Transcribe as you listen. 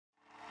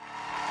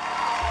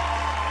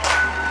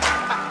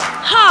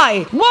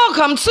Hi,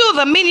 welcome to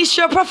the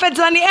ministry of Prophet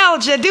Daniel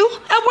Jedu,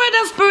 a word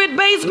and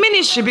spirit-based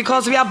ministry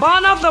because we are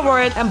born of the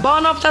word and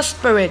born of the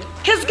spirit.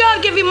 His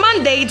God-given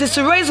mandate is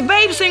to raise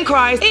babes in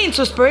Christ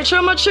into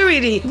spiritual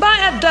maturity by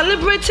a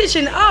deliberate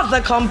teaching of the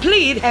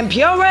complete and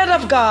pure word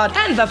of God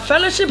and the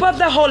fellowship of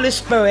the Holy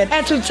Spirit,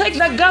 and to take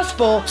the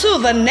gospel to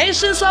the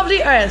nations of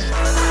the earth.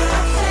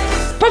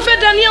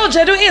 Prophet Daniel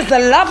Jedu is the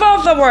lover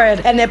of the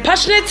word and a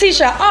passionate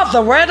teacher of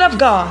the word of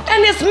God,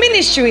 and his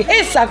ministry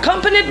is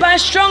accompanied by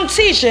strong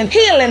teaching,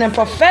 healing, and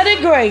prophetic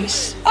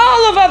grace.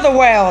 All over the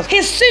world,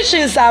 his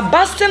teachings are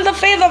boosting the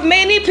faith of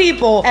many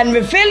people and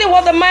revealing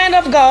what the mind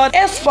of God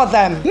is for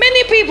them.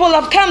 Many people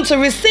have come to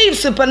receive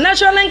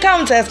supernatural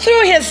encounters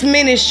through his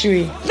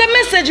ministry. The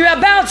message you're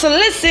about to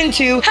listen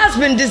to has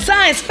been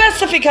designed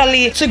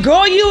specifically to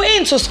grow you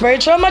into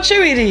spiritual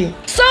maturity.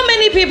 So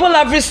many people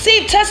have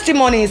received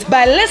testimonies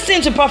by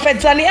listening to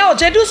Prophet Daniel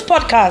Jedu's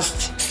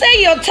podcast.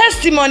 Say your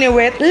testimony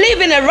with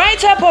leaving a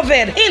write-up of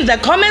it in the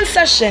comment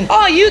section,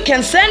 or you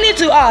can send it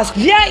to us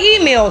via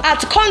email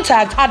at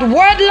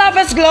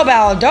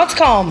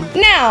contact@wordloversglobal.com.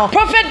 Now,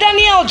 Prophet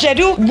Daniel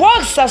Jedu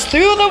walks us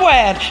through the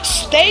word.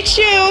 Stay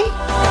tuned.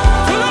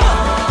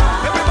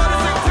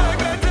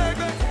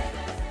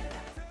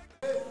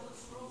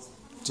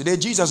 Today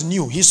Jesus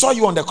knew, he saw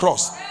you on the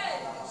cross,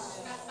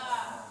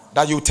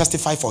 that you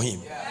testify for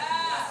him.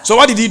 So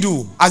what did he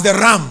do? As the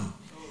ram,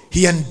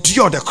 he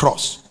endured the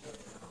cross.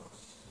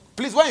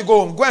 Please, when you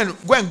go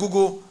and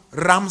Google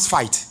rams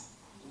fight.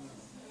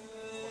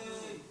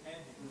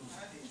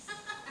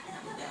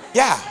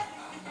 Yeah.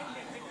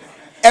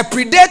 A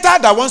predator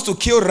that wants to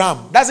kill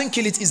ram doesn't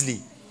kill it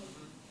easily,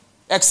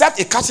 except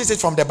it catches it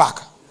from the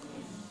back.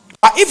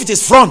 But if it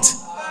is front,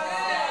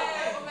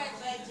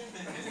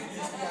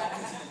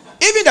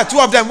 even the two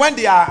of them, when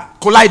they are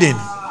colliding,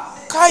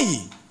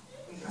 Kai,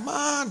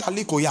 man,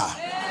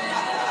 Dalikoya.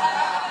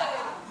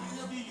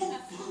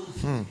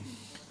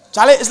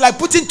 Charlie, it's like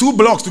putting two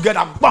blocks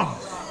together. Bam!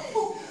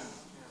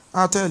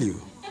 I'll tell you.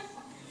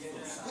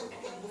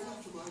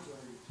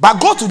 But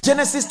go to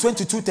Genesis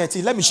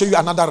 22:30. Let me show you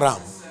another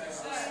ram.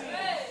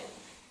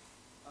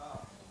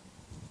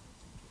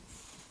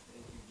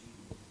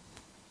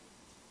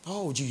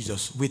 Oh,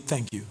 Jesus, we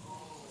thank you.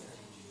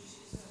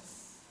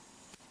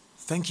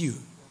 Thank you.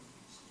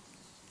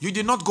 You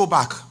did not go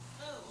back.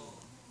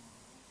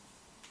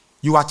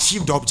 You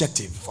achieved the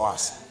objective for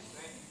us.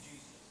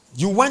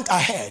 You went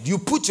ahead. You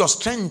put your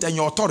strength and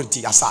your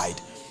authority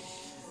aside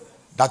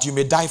that you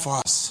may die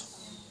for us.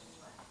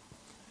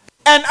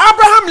 And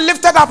Abraham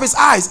lifted up his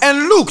eyes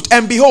and looked,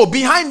 and behold,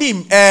 behind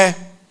him a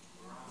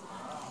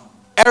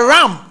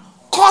ram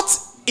caught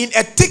in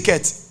a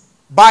thicket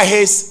by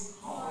his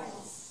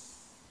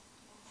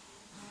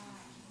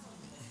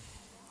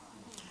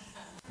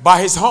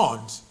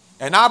horns.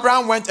 And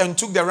Abraham went and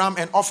took the ram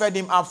and offered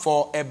him up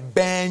for a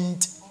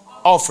burnt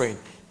offering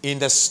in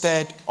the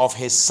stead of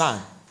his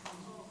son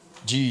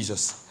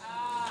Jesus.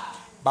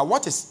 But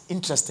what is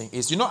interesting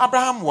is,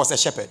 Abraham was a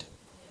shepherd.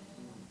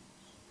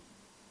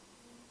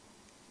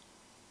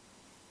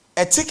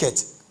 A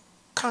thicket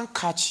can't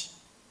catch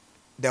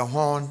the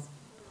horn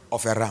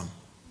of a ram.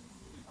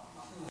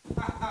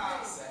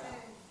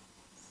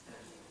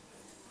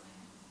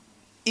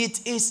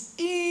 It is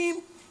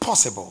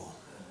impossible.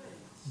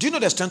 Do you know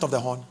the strength of the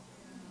horn?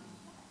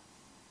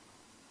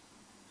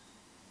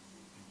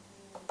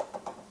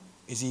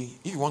 You see,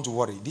 if you want to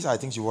worry, these are the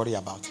things you worry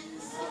about.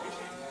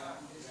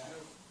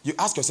 You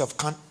ask yourself,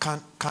 can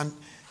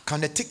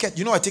a thicket,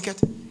 a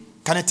thicket?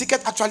 Can a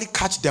thicket actually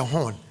catch the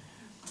horn?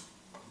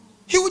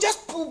 He will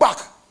just pull back,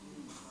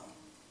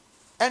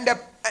 and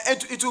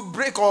it will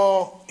break,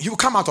 or he will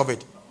come out of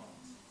it.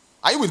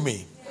 Are you with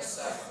me? Yes,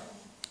 sir.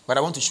 But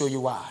I want to show you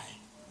why.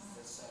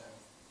 Yes, sir.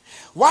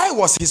 Why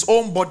was his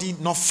own body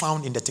not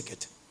found in the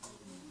thicket?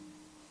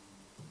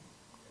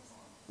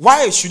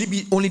 Why should it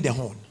be only the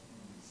horn?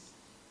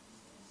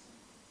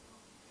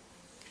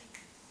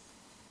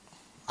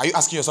 Are you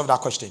asking yourself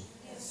that question?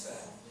 Yes, sir.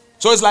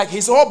 So it's like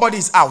his whole body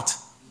is out,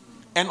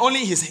 and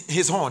only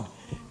his horn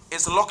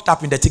is locked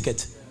up in the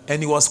thicket,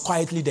 and he was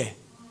quietly there.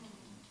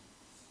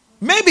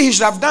 Maybe he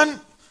should have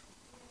done,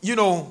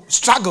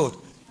 struggled.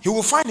 He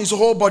will find his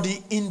whole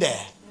body in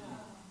there.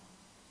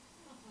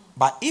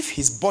 But if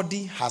his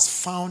body has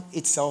found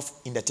itself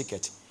in the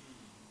thicket,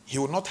 he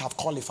would not have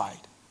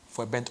qualified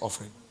for a burnt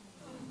offering.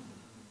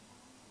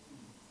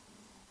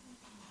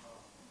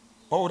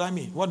 What would I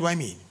mean? What do I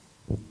mean?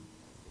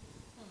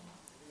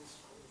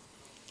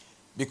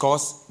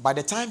 Because by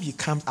the time he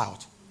comes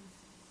out,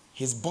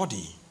 his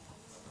body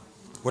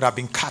would have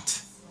been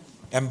cut,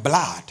 and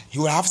blood, he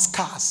will have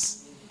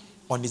scars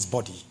on his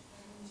body.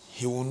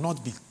 He will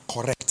not be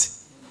correct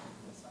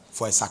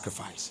for a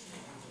sacrifice.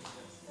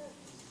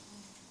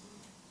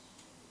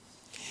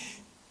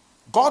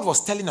 God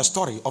was telling a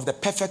story of the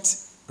perfect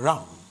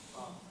ram.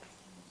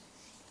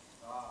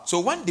 So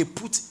when they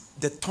put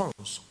the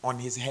thorns on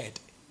his head,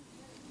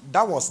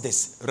 that was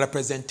this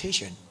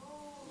representation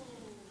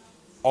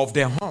of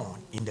the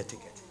horn in the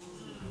thicket.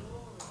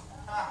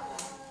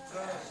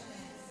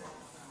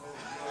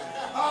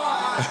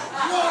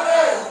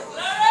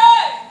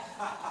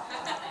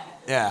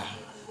 Yeah.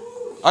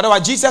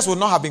 Otherwise, Jesus would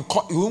not have been,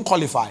 he wouldn't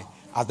qualify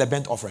as the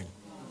burnt offering.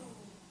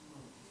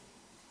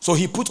 So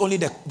he put only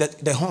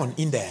the horn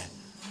in there.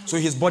 So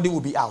his body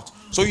will be out.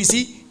 So you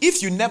see,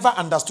 if you never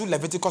understood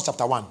Leviticus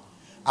chapter 1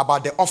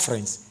 about the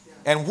offerings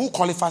and who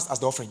qualifies as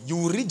the offering, you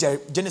will read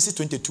Genesis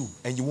 22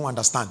 and you won't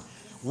understand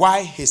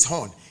why his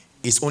horn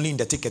is only in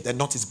the thicket and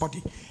not his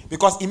body.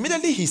 Because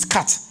immediately he's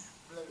cut,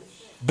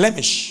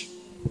 blemish,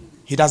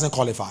 he doesn't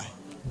qualify.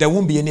 There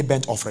won't be any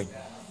burnt offering.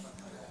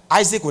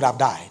 Isaac would have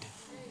died.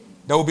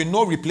 There will be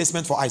no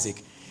replacement for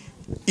Isaac.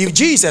 If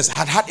Jesus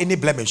had had any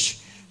blemish,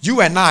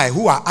 you and I,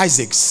 who are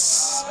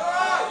Isaacs,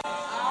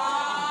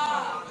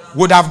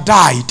 would have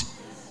died.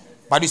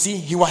 But you see,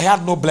 he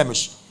had no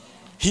blemish.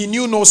 He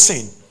knew no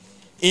sin.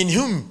 In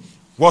him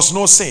was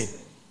no sin.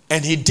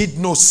 And he did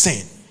no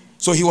sin.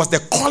 So he was the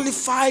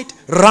qualified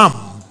ram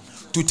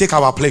to take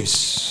our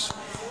place.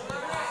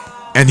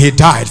 And he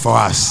died for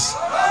us.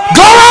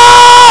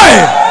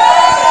 Glory!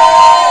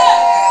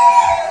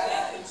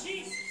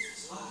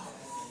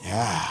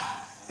 Yeah.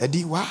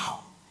 Eddie, wow.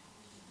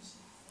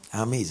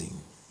 Amazing.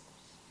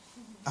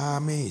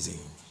 Amazing.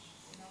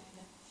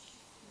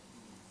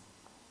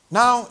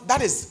 Now,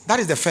 that is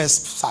the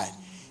first side.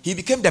 He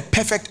became the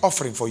perfect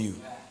offering for you.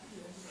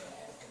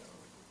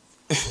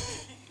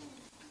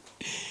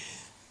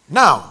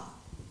 Now,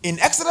 in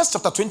Exodus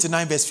chapter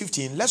 29, verse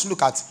 15, let's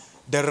look at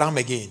the ram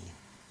again.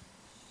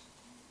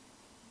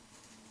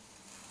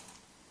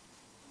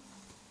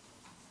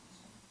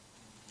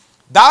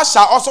 Thou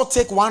shalt also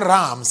take one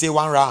ram, say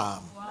one ram.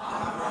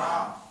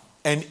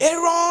 And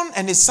Aaron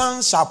and his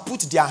sons shall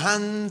put their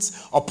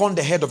hands upon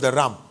the head of the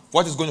ram.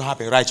 What is going to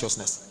happen?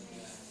 Righteousness.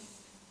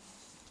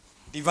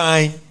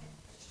 Divine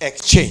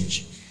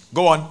exchange.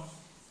 Go on.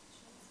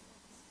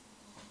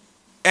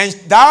 And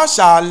thou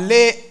shalt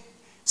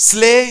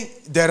slay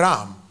the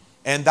ram,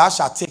 and thou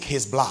shalt take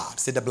his blood.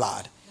 Say the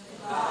blood.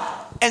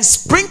 And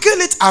sprinkle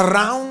it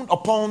around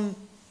upon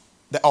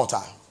the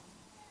altar.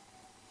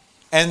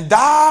 And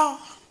thou...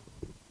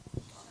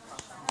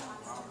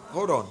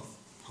 Hold on.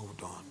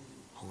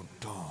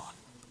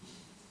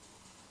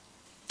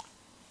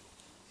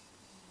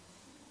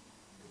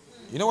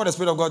 You know what the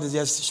Spirit of God is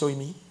just showing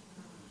me?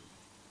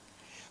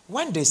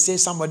 When they say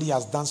somebody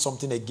has done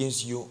something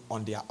against you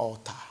on their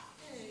altar,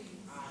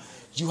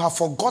 you have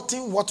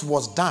forgotten what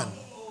was done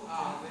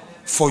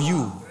for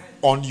you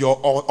on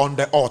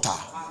the altar.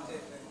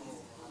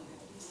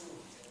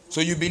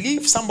 So you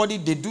believe somebody,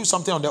 they do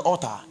something on the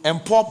altar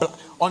and pour blood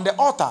on the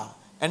altar,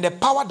 and the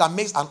power that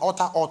makes an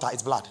altar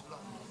is blood.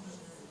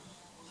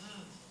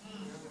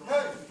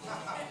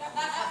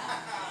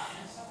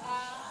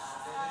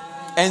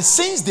 And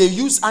since they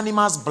use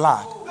animals'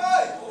 blood,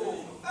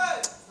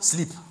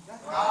 sleep.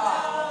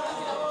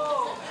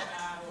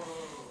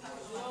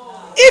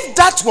 If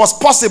that was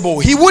possible,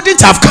 he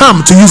wouldn't have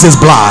come to use his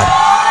blood.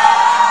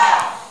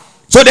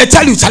 So they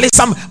tell you,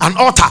 an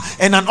altar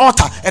and an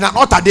altar and an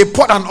altar. They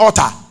poured an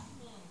altar.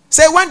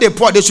 Say when they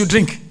pour, they should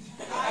drink.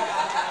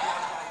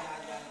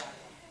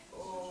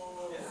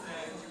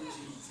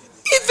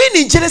 Even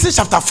in Genesis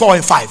chapter 4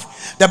 and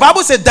 5, the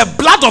Bible said the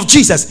blood of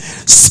Jesus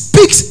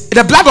speaks.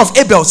 The blood of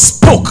Abel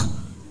spoke,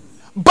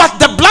 but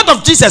the blood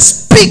of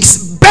Jesus speaks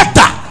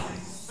better.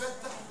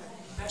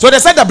 So they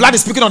said the blood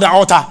is speaking on the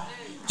altar.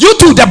 You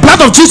too, the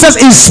blood of Jesus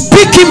is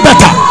speaking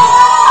better.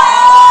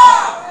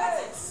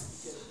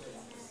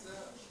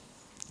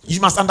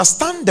 You must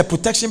understand the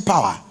protection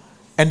power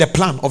and the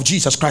plan of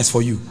Jesus Christ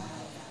for you.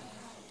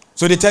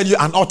 So they tell you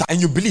an altar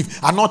and you believe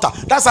an altar.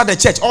 That's how the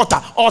church,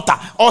 altar,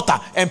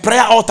 and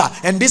prayer altar,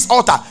 and this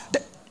altar.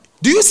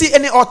 Do you see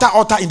any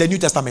altar in the New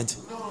Testament?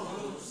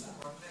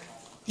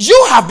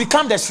 You have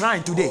become the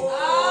shrine today.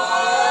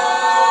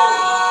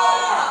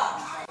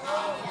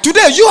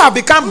 Today you have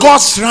become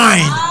God's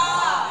shrine.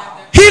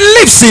 He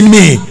lives in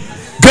me.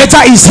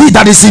 Greater is he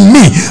that is in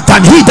me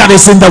than he that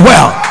is in the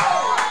world.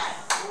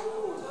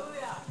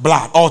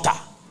 Blood, altar.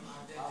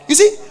 You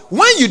see,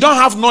 when you don't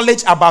have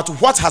knowledge about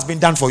what has been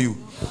done for you,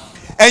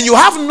 and you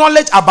have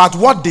knowledge about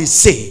what they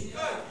say,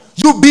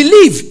 you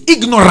believe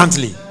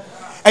ignorantly.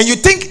 And you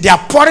think they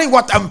are pouring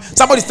what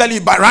somebody's telling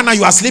you, but right now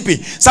you are sleeping.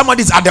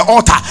 Somebody's at the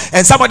altar,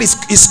 and somebody is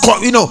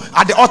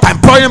at the altar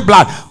and pouring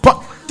blood.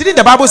 Didn't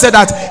the Bible say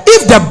that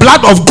if the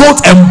blood of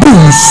goats and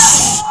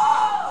bulls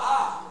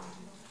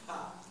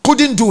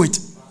couldn't do it,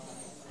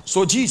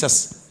 so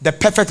Jesus, the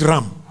perfect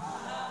ram.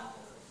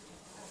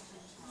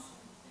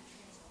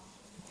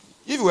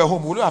 If you were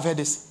home, would you have heard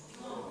this?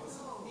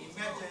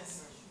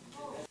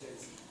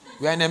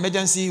 We are in an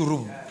emergency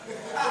room.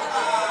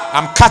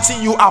 I'm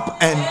cutting you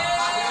up, and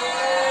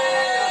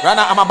right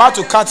now I'm about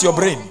to cut your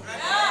brain.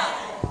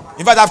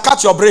 In fact, I've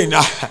cut your brain.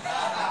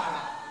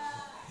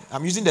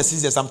 I'm using the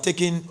scissors. I'm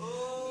taking.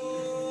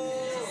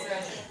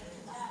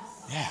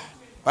 Yeah.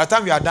 By the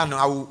time we are done,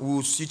 I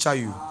will suture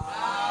you.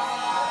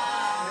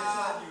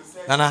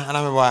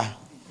 Nana,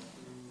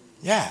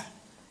 yeah.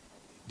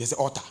 There's an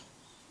altar.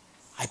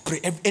 I pray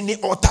any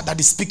altar that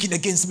is speaking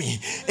against me,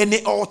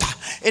 any altar.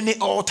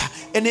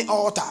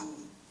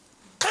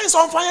 Kinds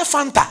on fire,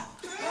 Fanta.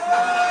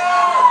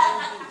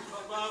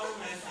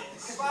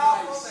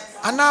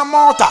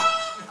 Anamota.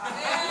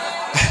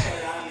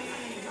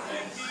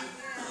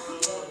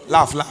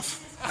 Laugh.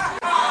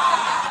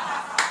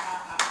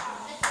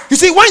 You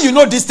see, when you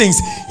know these things,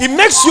 it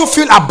makes you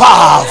feel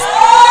above.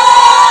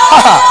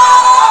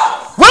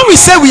 When we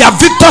say we are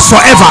victors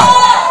forever,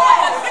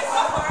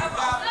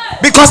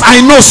 because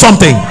I know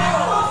something.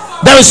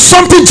 There is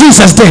something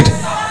Jesus did.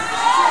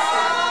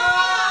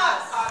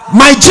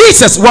 My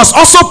Jesus was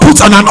also put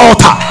on an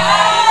altar,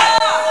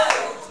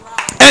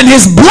 and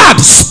his blood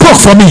spoke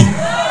for me.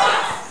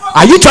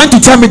 Are you trying to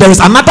tell me there is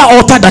another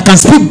altar that can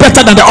speak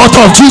better than the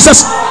altar of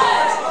Jesus?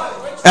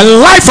 A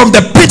life from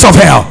the pit of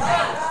hell.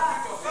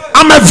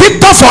 I'm a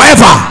victor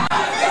forever.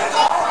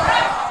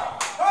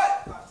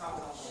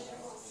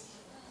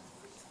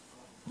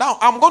 Now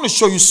I'm going to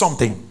show you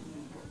something.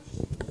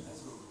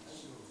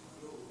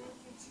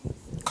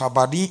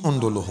 Kabadi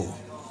undoloho.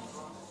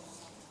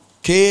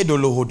 Ke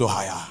doloho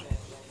dohaya.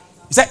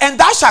 He said, and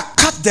thou shalt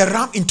cut the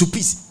ram in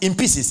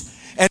pieces,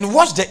 and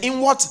wash the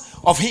inwards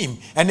of him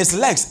and his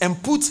legs,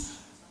 and put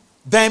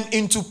them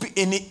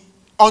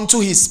onto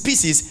his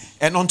pieces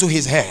and onto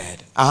his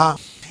head.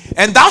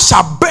 And thou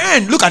shalt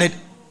burn. Look at it.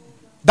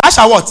 Thou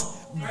shalt what?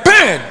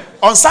 Burn.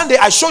 On Sunday,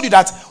 I showed you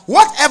that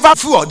whatever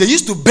fuel they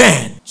used to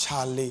burn.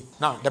 Charlie.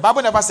 Now, the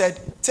Bible never said,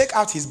 take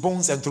out his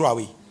bones and throw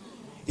away.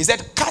 He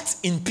said, cut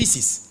in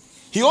pieces.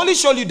 He only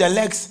showed you the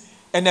legs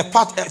and a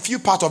few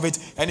part of it,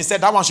 and he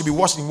said that one should be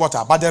washed in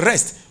water. But the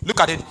rest, look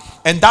at it.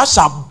 And thou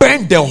shalt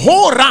burn the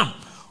whole ram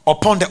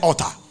upon the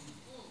altar.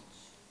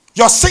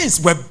 Your sins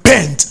were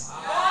burnt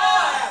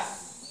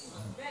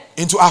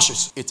into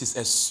ashes. It is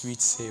a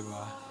sweet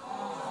savor.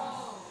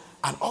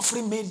 An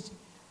offering made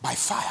by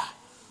fire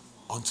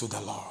unto the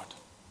Lord.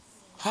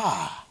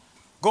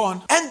 Go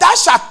on. And thou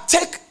shalt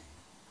take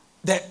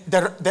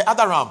the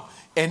other ram,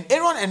 and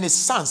Aaron and his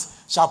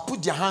sons shall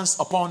put their hands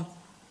upon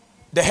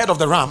the head of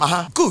the ram.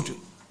 Good.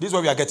 This is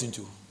what we are getting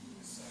to.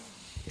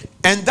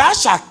 And thou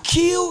shalt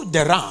kill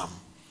the ram,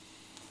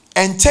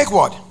 and take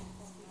what?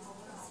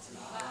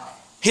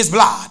 His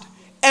blood,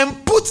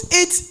 and put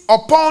it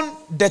upon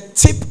the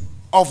tip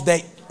of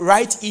the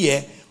right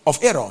ear of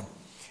Aaron,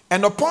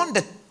 and upon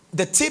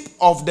the tip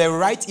of the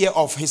right ear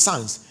of his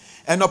sons,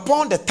 and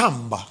upon the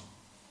thumb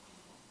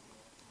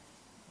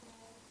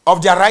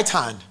of their right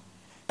hand,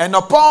 and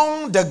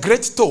upon the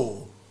great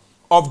toe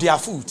of their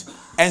foot,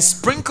 and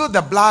sprinkle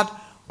the blood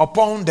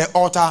upon the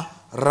altar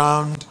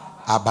round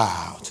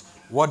about.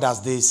 What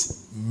does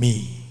this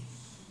mean?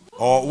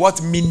 Or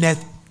what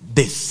meaneth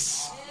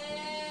this?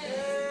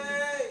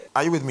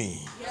 Are you with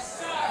me? Yes,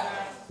 sir.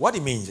 What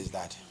it means is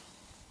that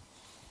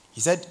he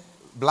said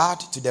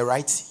blood to the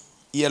right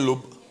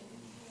earlobe,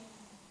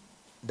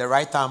 the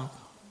right thumb,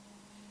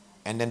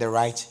 and then the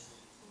right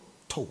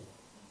toe.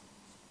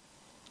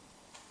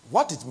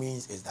 What it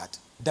means is that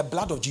the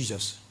blood of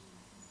Jesus,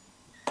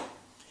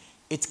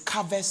 it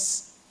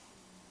covers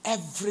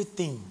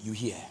everything you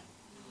hear.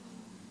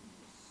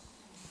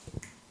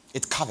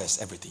 It covers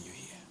everything you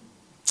hear.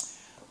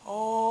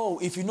 Oh,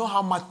 if you know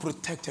how much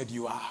protected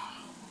you are.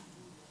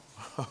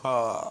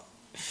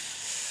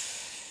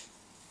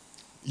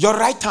 Your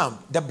right thumb,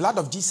 the blood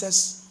of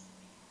Jesus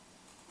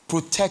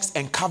protects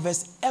and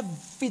covers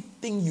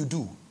everything you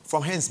do.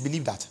 From hence,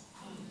 believe that.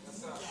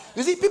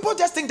 You see, people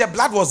just think the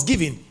blood was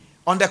given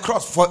on the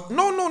cross for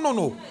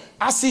no.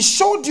 As he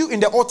showed you in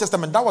the Old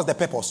Testament, that was the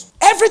purpose.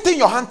 Everything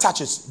your hand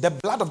touches, the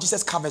blood of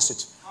Jesus covers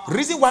it.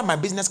 Reason why my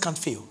business can't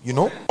fail, you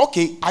know?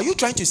 Okay, are you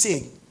trying to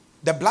say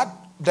the blood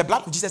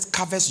of Jesus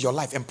covers your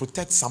life and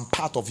protects some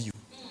part of you?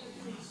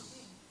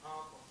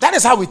 That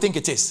is how we think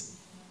it is.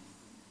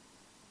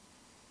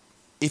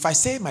 If I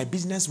say my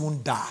business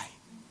won't die,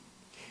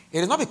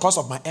 it is not because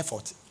of my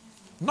effort.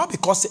 Not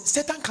because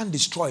Satan can't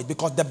destroy it,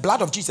 because the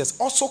blood of Jesus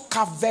also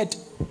covered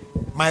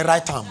my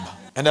right arm.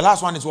 And the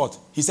last one is what?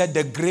 He said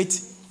the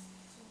great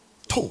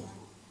toe.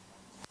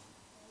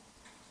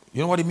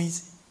 You know what it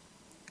means?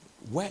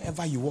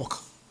 Wherever you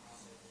walk,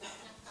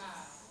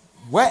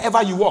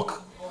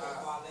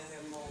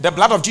 the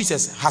blood of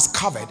Jesus has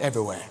covered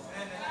everywhere.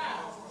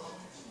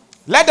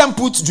 Let them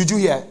put juju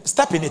here.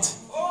 Step in it.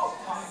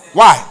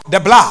 Why? The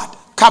blood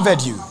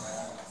covered you.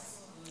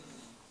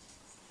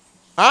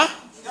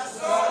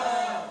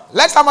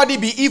 Let somebody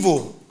be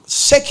evil.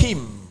 Shake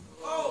him.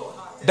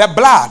 The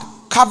blood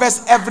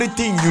covers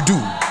everything you do.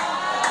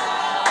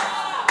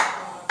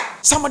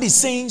 Somebody is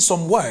saying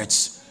some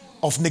words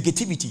of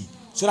negativity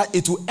so that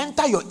it will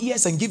enter your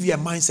ears and give you a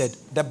mindset.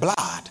 The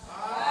blood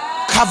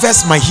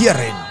covers my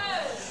hearing.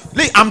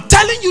 Look, I'm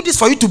telling you this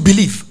for you to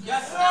believe.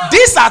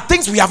 These are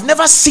things we have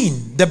never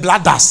seen the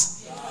blood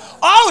does.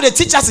 All the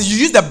teachers is you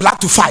use the blood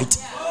to fight.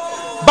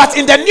 But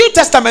in the New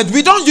Testament,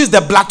 we don't use the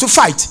blood to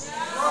fight.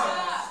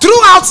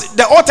 Throughout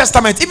the Old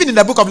Testament, even in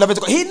the book of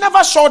Leviticus, he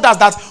never showed us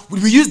that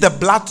we use the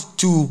blood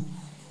to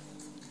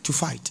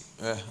fight.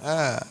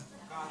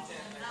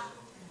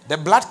 The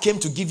blood came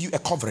to give you a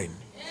covering.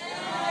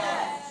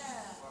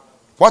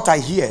 What I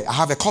hear, I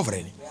have a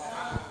covering.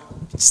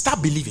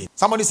 Start believing.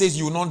 Somebody says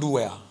you will not do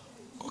well.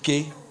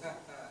 Okay.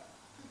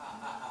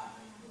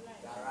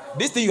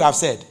 This thing you have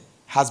said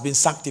has been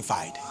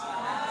sanctified.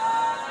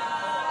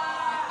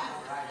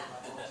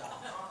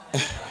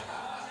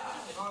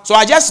 So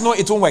I just know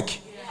it won't work.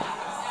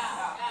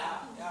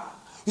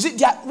 You see,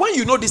 when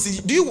you know this,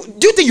 do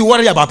you think you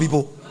worry about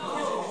people?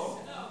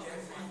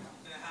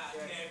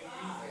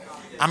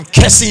 I'm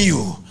cursing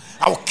you.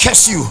 I will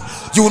curse you.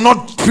 You will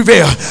not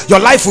prevail. Your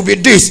life will be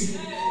this.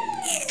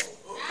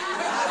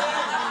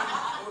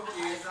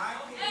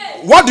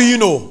 What do you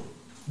know?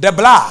 The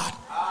blood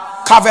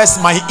covers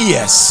my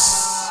ears.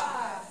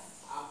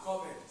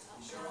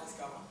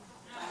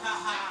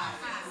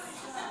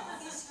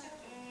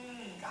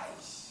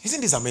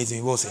 Isn't this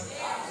amazing, Wilson?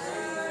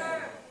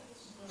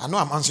 I know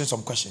I'm answering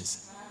some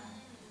questions.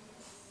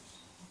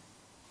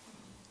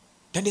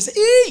 Then they say,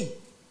 hey,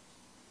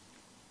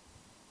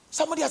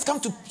 somebody has come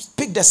to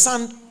pick the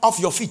sand off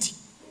your feet.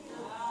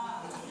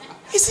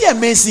 Is he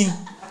amazing?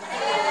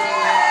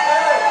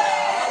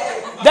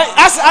 Then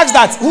ask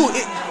that.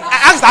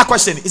 Ask that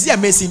question. Is he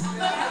amazing?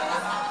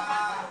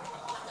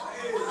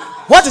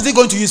 What is he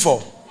going to use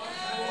for?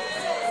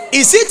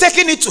 Is he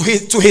taking it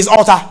to his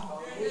altar?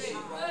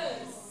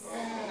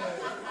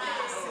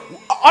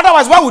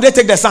 Otherwise, why would they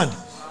take the sand?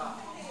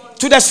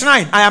 To the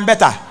shrine. I am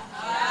better.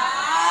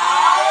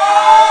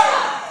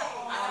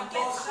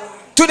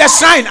 To the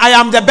shrine. I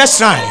am the best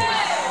shrine.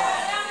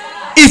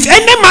 If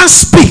any man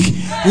speak,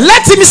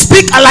 let him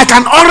speak like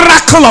an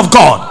oracle of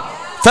God.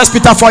 1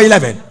 Peter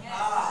 4:11.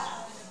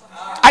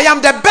 I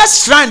am the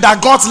best shrine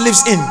that God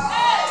lives in.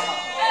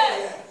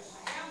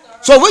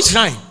 So which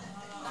shrine?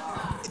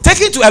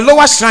 Take it to a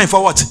lower shrine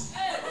for what?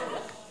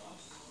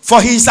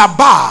 For he is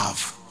above,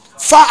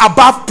 far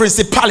above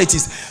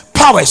principalities,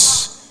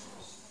 powers.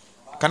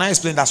 Can I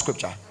explain that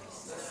scripture?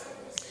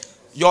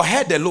 Your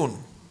head alone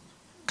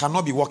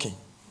cannot be walking.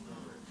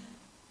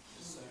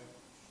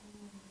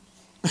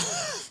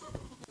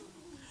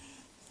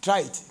 Try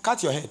it.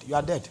 Cut your head. You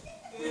are dead.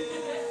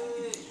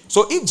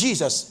 So if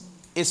Jesus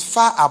is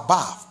far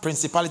above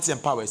principalities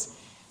and powers,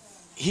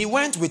 he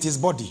went with his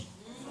body.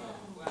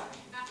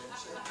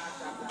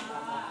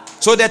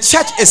 So the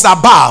church is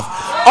above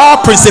all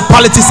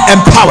principalities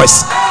and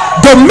powers,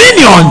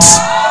 dominions.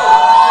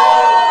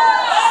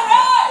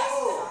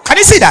 Can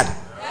you see that?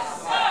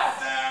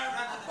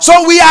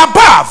 So we are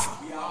above.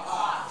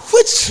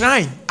 Which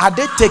shrine are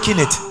they taking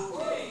it?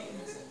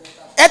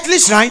 Earthly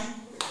shrine?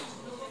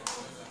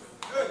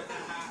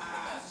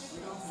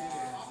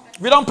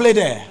 We don't play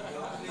there.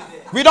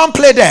 We don't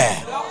play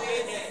there.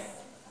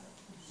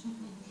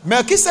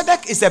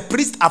 Melchizedek is a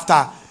priest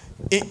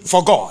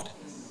for God.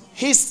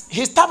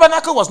 His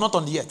tabernacle was not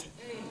on the earth.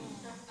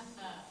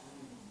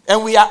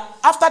 And we are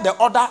after the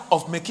order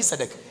of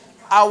Melchizedek.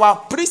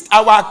 Our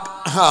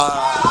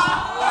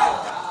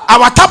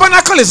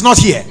tabernacle is not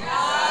here.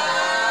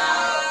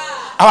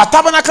 Our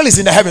tabernacle is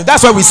in the heaven.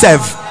 That's where we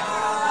serve.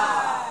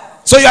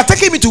 So you are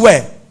taking me to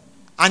where?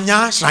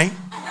 Anya shrine?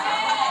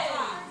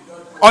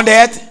 On the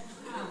earth?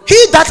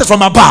 He that is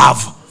from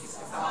above.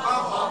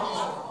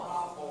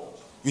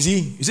 You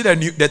see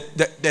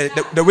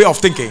the way of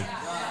thinking.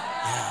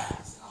 Yeah.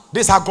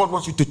 This is how God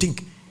wants you to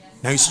think.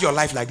 Now you see your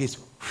life like this.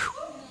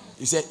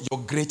 You say your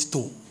great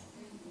toe.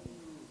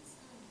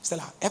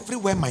 Stella,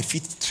 everywhere my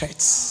feet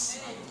treads.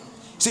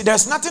 See,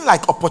 there's nothing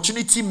like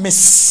opportunity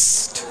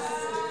missed.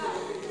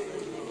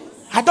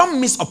 I don't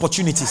miss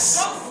opportunities.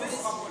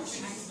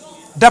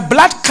 The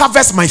blood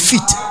covers my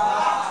feet.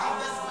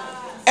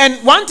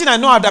 And one thing I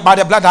know about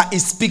the blood, that it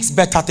speaks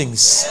better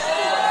things.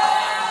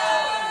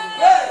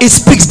 It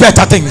speaks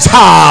better things.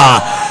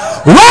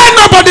 Where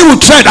nobody will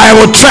tread, I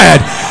will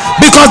tread,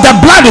 because the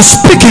blood is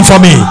speaking for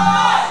me.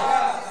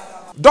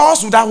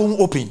 Doors that won't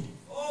open.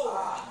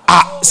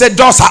 Say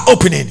doors are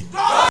opening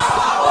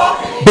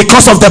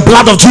because of the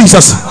blood of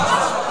Jesus.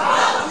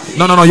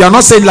 No, you are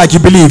not saying like you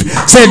believe.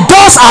 Say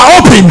doors are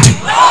opened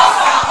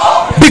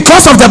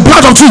because of the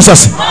blood of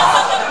Jesus.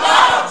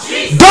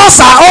 Doors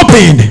are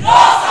opened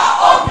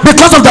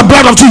because of the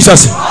blood of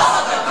Jesus.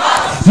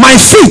 My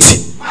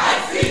feet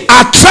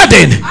are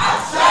treading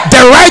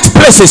the right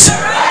places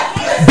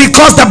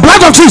because the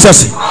blood of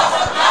Jesus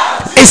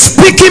is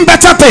speaking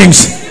better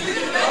things.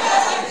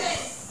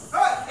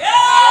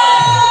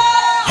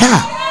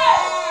 Yeah.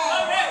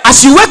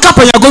 As you wake up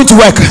and you're going to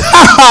work,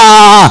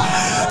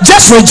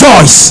 just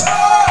rejoice.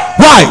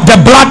 Why? The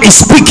blood is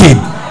speaking.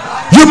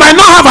 You might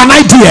not have an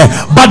idea,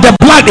 but the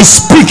blood is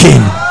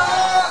speaking.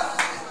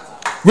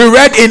 We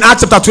read in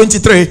Acts chapter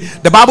 23,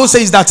 the Bible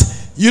says that,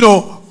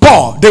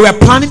 Paul, they were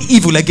planning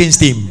evil against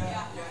him.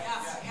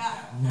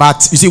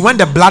 But you see, when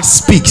the blood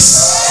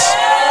speaks,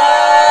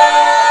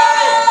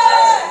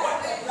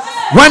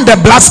 when the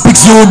blood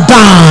speaks, you will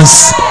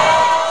dance.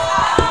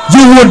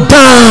 You will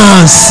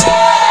dance.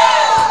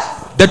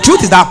 The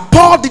truth is that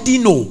Paul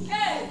didn't know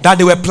that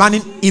they were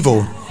planning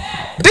evil.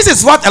 This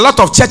is what a lot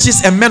of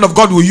churches and men of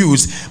God will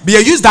use. They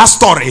use that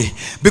story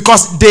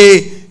because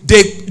they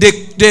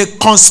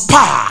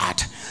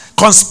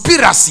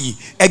conspiracy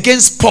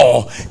against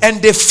Paul,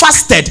 and they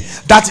fasted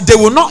that they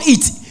will not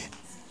eat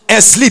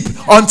asleep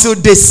until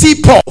they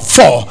see Paul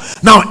fall.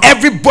 Now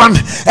every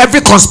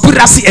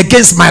conspiracy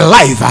against my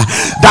life,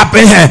 that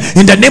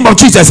in the name of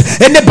Jesus,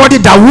 anybody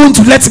that won't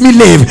let me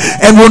live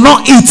and will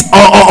not eat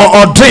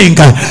or drink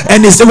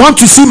and is want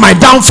to see my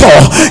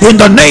downfall, in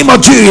the name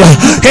of Jesus.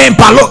 Hey,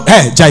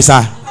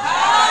 Jaisa,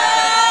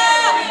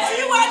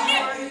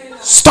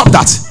 stop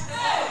that.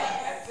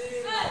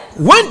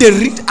 When they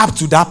read up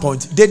to that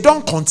point, they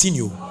don't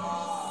continue.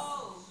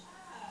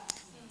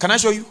 Can I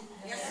show you?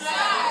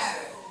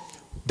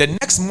 The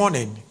next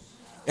morning,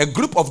 a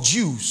group of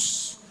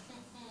Jews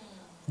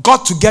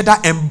got together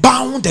and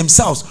bound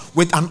themselves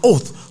with an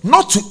oath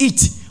not to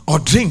eat or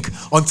drink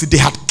until they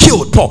had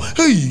killed Paul.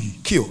 Hey,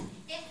 kill.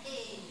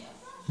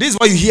 This is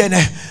what you hear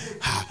now.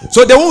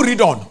 So they won't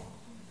read on.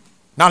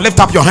 Now lift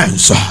up your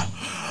hands.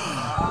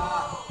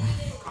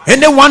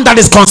 Anyone that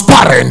is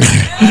conspiring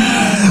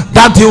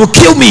that they will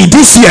kill me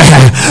this year,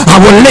 I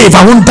will live,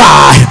 I won't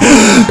die.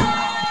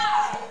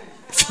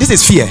 This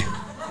is fear.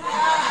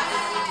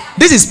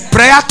 This is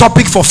prayer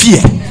topic for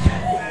fear.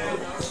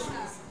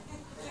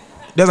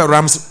 There's a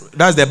rams.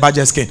 That's the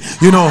badger skin.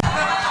 You know,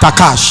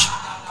 Takash.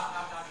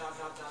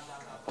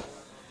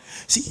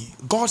 See,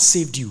 God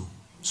saved you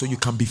so you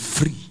can be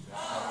free.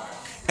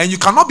 And you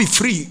cannot be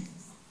free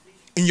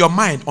in your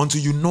mind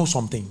until you know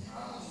something.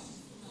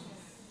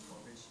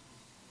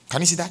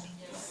 Can you see that?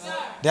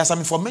 There's some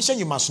information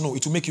you must know.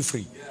 It will make you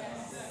free.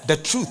 The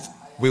truth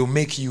will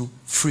make you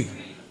free.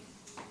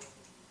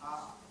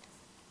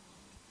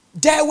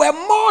 There were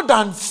more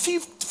than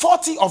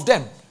 40 of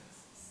them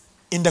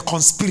in the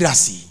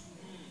conspiracy.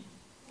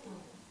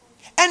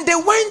 And they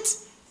went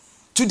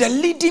to the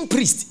leading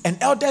priests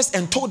and elders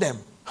and told them,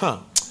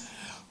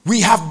 we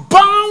have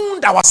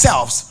bound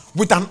ourselves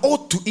with an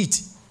oath to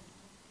eat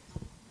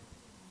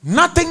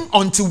nothing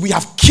until we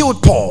have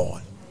killed Paul.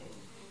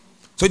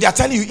 So they are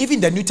telling you, even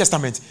in the New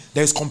Testament,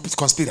 there is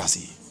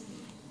conspiracy.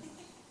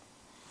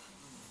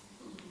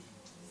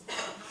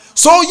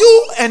 So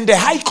you and the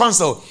high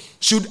council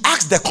should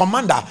ask the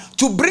commander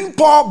to bring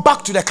Paul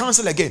back to the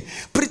council again.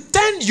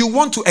 Pretend you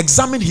want to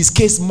examine his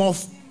case more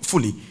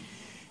fully.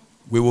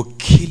 We will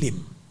kill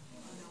him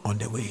on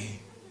the way.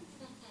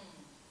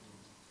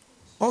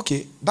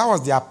 Okay, that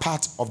was their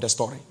part of the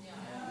story.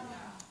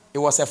 It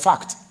was a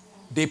fact.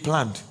 They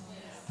planned.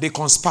 They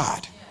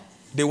conspired.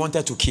 They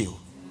wanted to kill.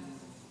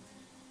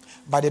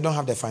 But they don't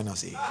have the final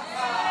say.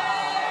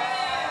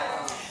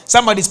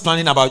 Somebody's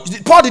planning about...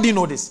 Paul didn't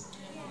know this.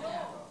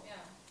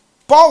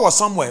 Paul was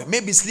somewhere,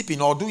 maybe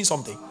sleeping or doing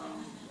something.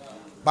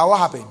 But what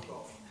happened?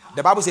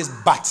 The Bible says,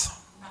 but.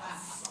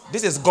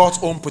 This is God's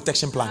own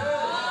protection plan.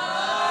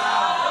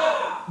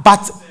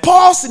 But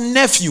Paul's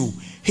nephew,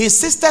 his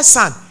sister's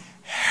son,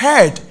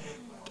 heard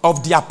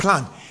of their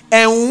plan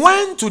and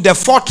went to the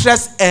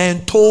fortress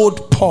and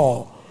told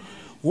Paul.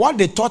 What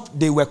they thought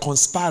they were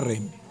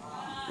conspiring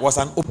was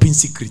an open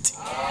secret.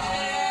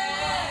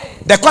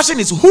 The question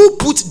is, who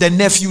put the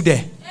nephew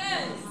there?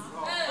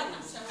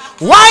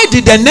 Why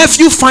did the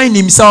nephew find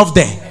himself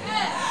there?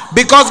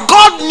 Because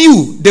God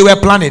knew they were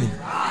planning.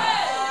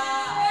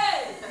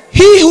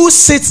 He who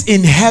sits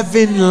in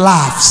heaven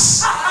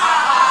laughs.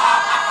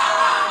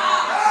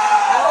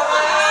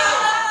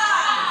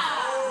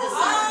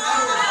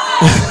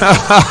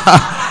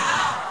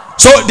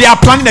 So they are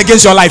planning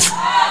against your life.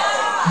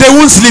 They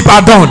won't sleep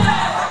at dawn.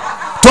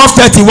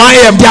 12:30, 1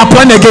 a.m. They are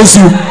planning against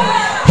you.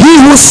 He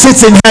who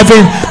sits in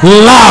heaven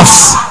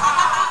laughs.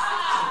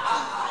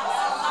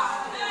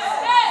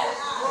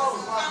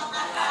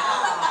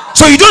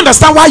 So you don't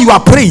understand why you are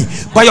praying,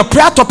 but your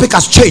prayer topic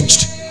has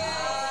changed.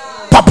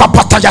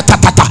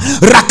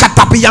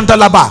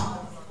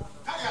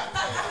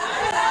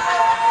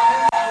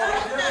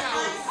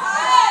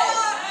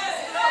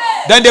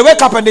 Then they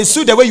wake up and they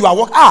see the way you are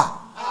walking.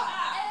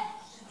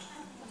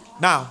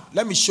 Now,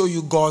 let me show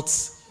you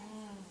God's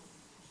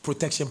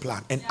protection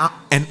plan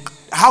and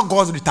how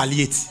God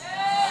retaliates.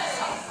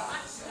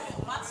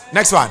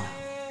 Next one.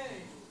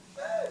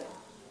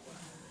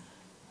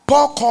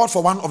 Paul called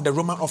for one of the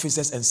Roman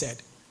officers and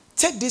said,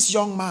 take this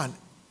young man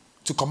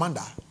to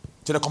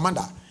the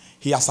commander.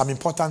 He has something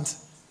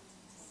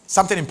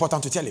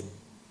important to tell him.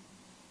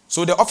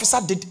 So the officer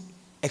did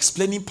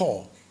explaining,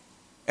 Paul,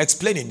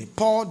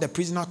 the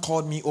prisoner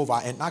called me over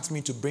and asked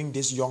me to bring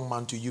this young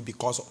man to you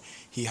because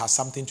he has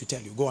something to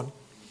tell you. Go on.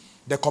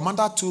 The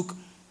commander took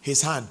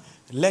his hand,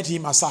 led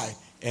him aside,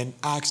 and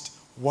asked,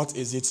 what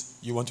is it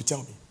you want to tell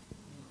me?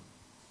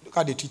 Look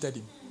how they treated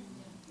him.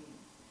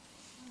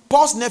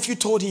 Paul's nephew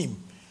told him,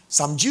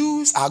 some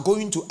Jews are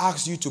going to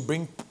ask you to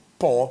bring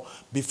Paul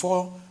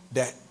before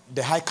the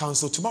high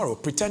council tomorrow,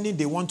 pretending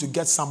they want to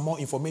get some more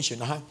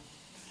information.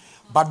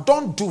 But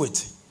don't do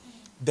it.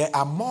 There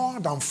are more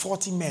than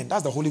 40 men.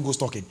 That's the Holy Ghost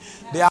talking.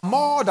 There are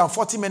more than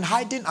 40 men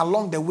hiding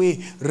along the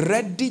way,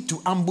 ready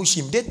to ambush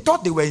him. They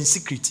thought they were in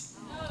secret.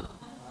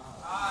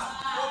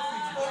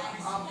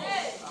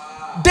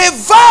 They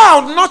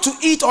vowed not to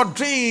eat or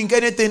drink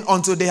anything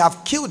until they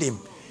have killed him.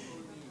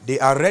 They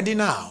are ready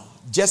now,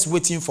 just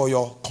waiting for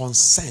your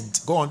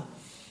consent. Go on.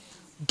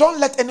 Don't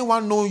let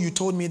anyone know you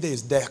told me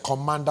this. The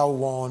commander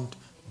warned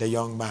the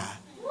young man.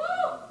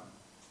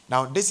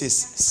 Now, this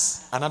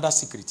is another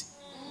secret.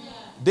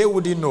 They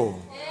wouldn't know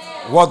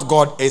what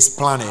God is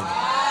planning.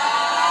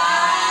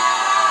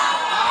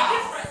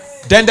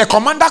 Then the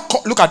commander,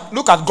 look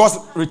at God's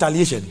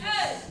retaliation.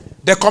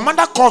 The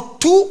commander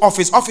called 2 of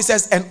his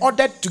officers and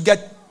ordered to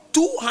get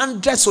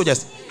 200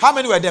 soldiers. How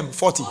many were them?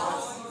 40.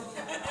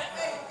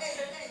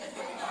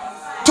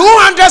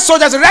 200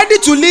 soldiers ready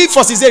to leave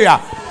for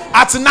Caesarea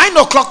at 9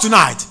 o'clock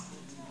tonight.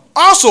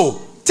 Also,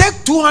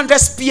 take 200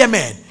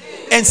 spearmen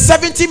and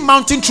 70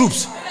 mounted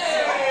troops.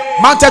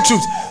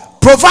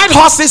 Provide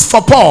horses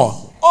for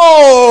Paul.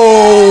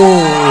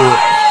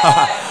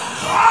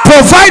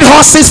 Provide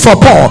horses for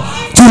Paul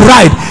to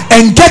ride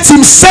and get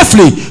him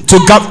safely to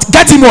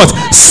get him what?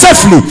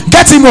 Safely.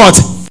 Get him what?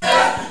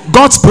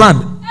 God's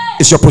plan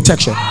is your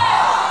protection.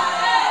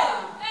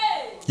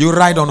 You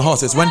ride on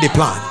horses when they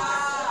plan.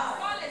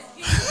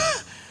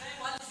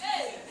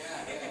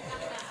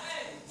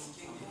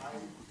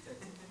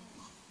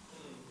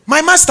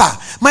 My master,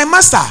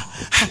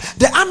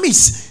 the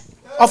armies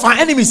of our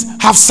enemies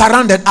have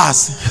surrounded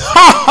us.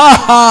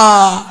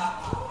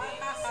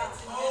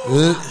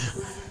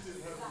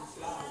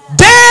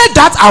 They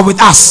that are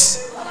with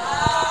us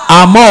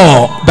are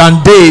more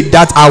than they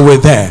that are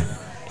with them.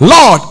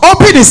 Lord,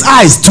 open his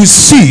eyes to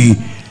see.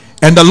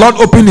 And the Lord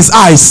opened his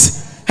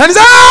eyes and he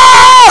said,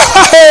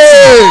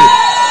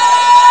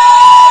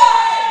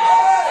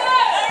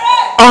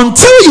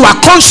 until you are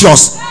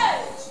conscious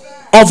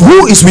of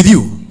who is with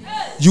you,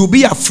 you'll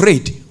be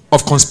afraid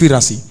of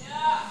conspiracy.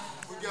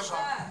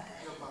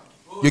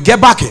 You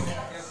get back in.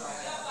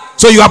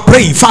 So you are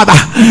praying, Father,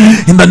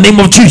 in the name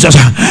of Jesus,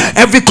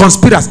 every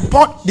conspiracy.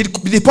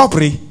 Did Paul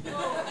pray?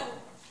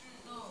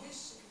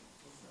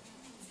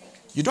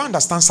 You don't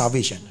understand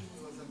salvation.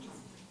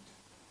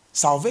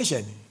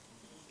 Salvation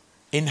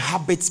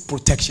inhabits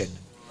protection.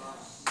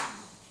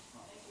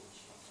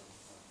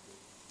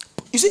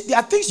 You see, there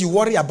are things you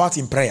worry about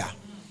in prayer.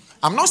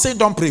 I'm not saying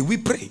don't pray, we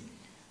pray.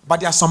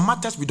 But there are some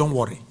matters we don't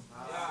worry.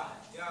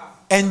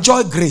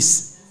 Enjoy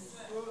grace.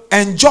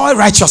 Enjoy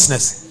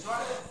righteousness.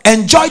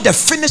 Enjoy the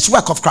finished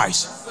work of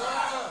Christ.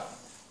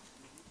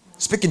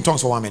 Speak in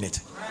tongues for 1 minute.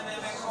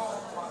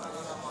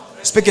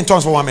 Speak in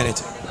tongues for 1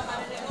 minute.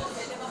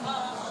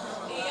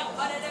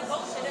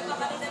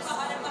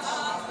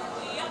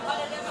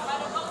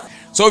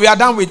 So we have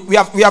done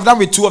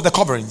with 2 of the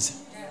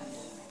coverings.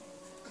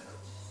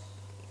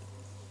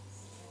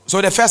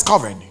 So the first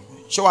covering,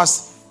 show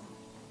us.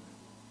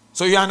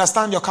 So you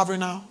understand your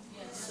covering now?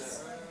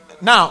 Yes.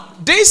 Now,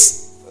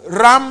 this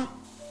ram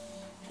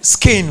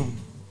skin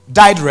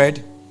dyed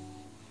red,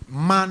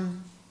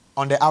 man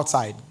on the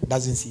outside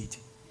doesn't see it.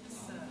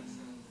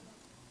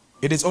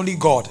 It is only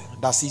God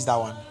that sees that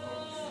one.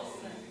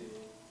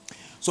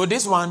 So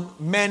this one,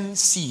 men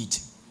see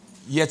it,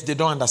 yet they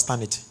don't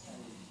understand it.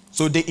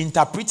 So they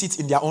interpret it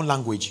in their own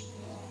language.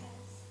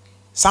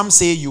 Some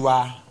say you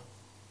are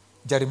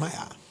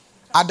Jeremiah.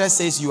 Others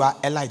says you are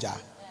Elijah.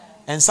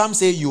 And some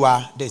say you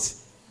are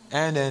this.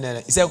 And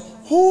then he said,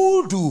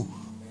 who do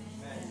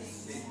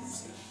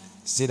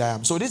say that I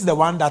am? So this is the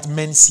one that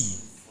men see.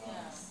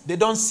 They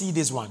don't see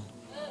this one.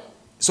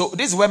 So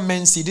this is what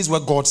men see. This is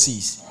what God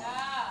sees.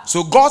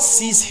 So God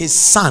sees his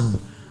son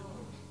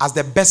as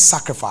the best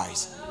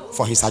sacrifice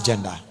for his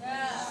agenda.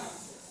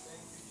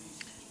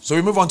 So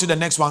we move on to the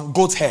next one.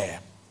 Goat hair.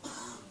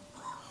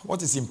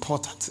 What is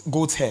important?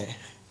 Goat hair.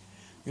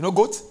 You know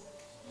goat?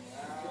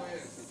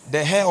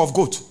 The hair of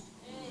goat.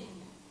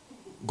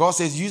 God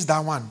says use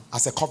that one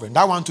as a covering.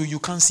 That one too you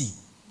can't see.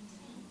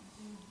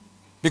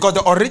 Because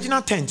the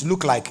original tent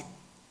look like,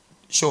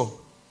 sure,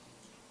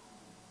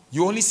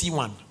 you only see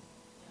one.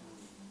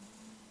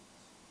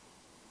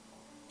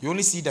 You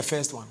only see the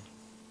first one.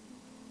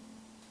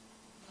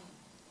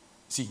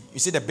 See, you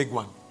see the big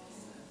one.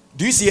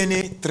 Do you see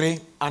any tray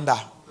under?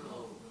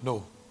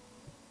 No.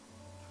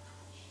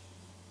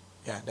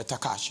 Yeah, the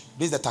takash.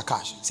 This is the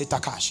takash. Say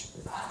takash.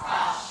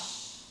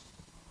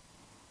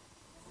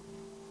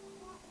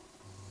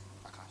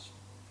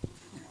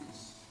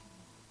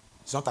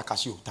 It's not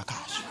Takashi,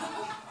 Takash.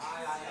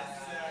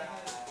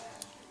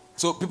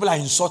 So people are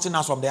insulting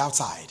us from the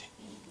outside.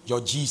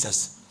 You're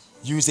Jesus.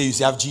 You say you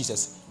have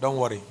Jesus. Don't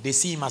worry. They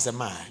see him as a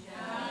man.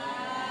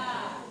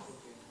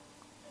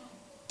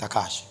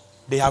 Takash.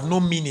 They have no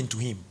meaning to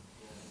him.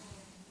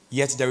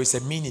 Yet there is a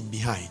meaning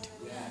behind.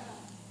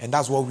 And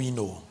that's what we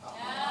know.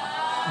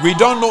 We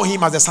don't know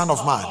him as the Son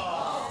of Man.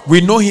 We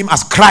know him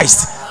as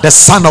Christ, the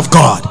Son of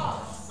God.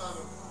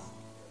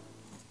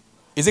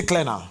 Is it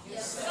clear now?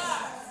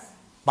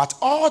 But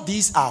all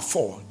these are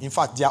 4. In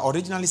fact, they are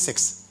originally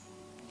 6.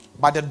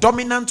 But the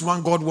dominant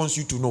one God wants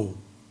you to know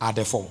are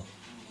the 4.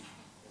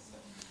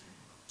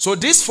 So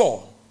these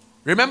 4,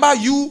 remember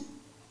you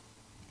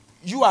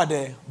are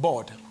the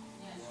board.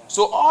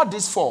 So all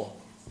these 4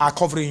 are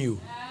covering you.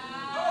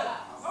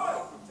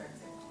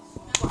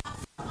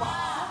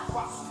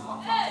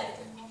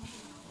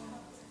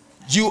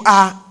 You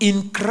are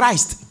in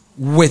Christ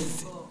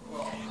with.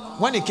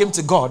 When it came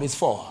to God, it's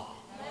 4.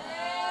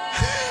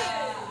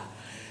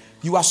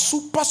 You are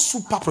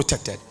super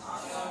protected.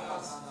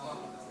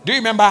 Do you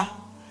remember?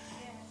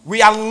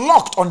 We are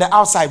locked on the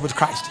outside with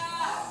Christ.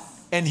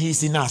 And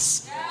He's in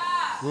us.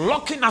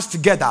 Locking us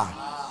together.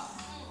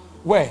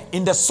 Where?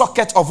 In the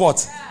socket of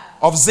what?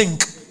 Of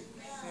zinc.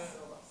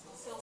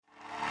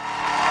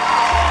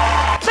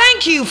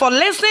 Thank you for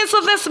listening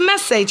to this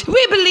message.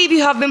 We believe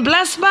you have been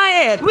blessed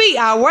by it. We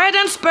are Word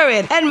and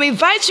Spirit, and we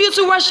invite you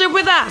to worship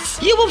with us.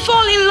 You will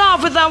fall in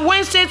love with our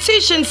Wednesday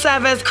teaching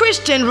service,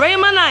 Christian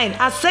Rhema 9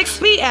 at 6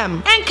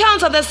 p.m.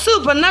 Encounter the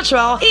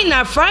supernatural in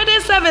our Friday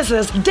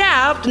services,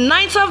 Depth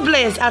Night of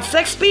Bliss at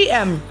 6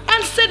 p.m.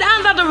 And sit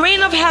under the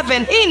rain of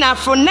heaven in our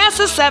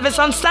Funesis service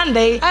on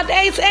Sunday at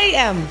 8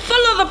 a.m.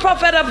 Follow the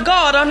Prophet of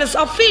God on his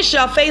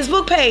official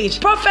Facebook page,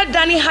 Prophet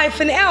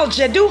Danny-El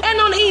Jedu, and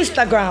on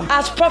Instagram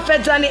as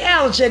Prophet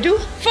Danny-El Jedu.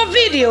 For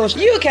videos,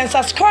 you can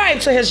subscribe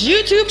to his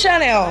YouTube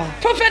channel.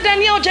 Prophet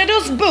Danny-El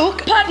Jedu's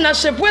book,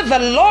 Partnership with the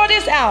Lord,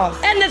 is out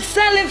and it's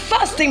selling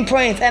fasting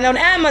print and on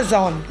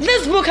Amazon.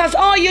 This book has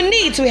all you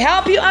need to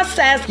help you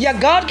access your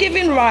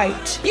God-given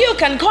right. You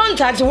can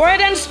contact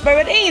Word and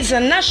Spirit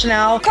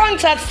International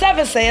Contact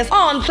Services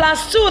on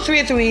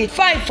 +233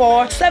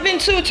 54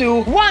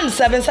 722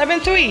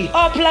 1773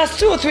 or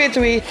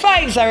 +233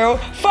 50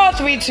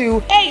 432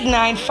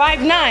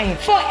 8959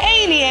 for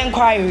any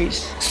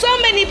inquiries. So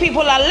many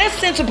people are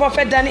listening to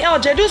Prophet Danny-El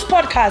Jedu's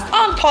podcast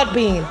on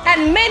Podbean,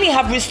 and many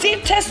have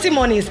received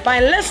testimonies by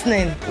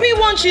listening. We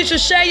want you to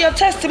share your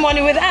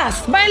testimony with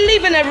us by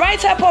leaving a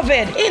write-up of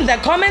it in the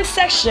comment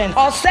section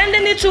or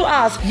sending it to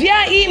us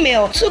via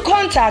email to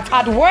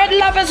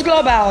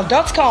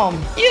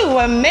contact@wordloversglobal.com. You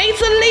were made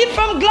to live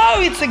from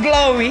glory to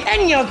glory,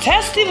 and your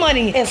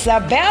testimony is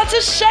about to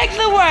shake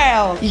the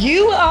world.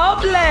 You are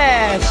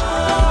blessed.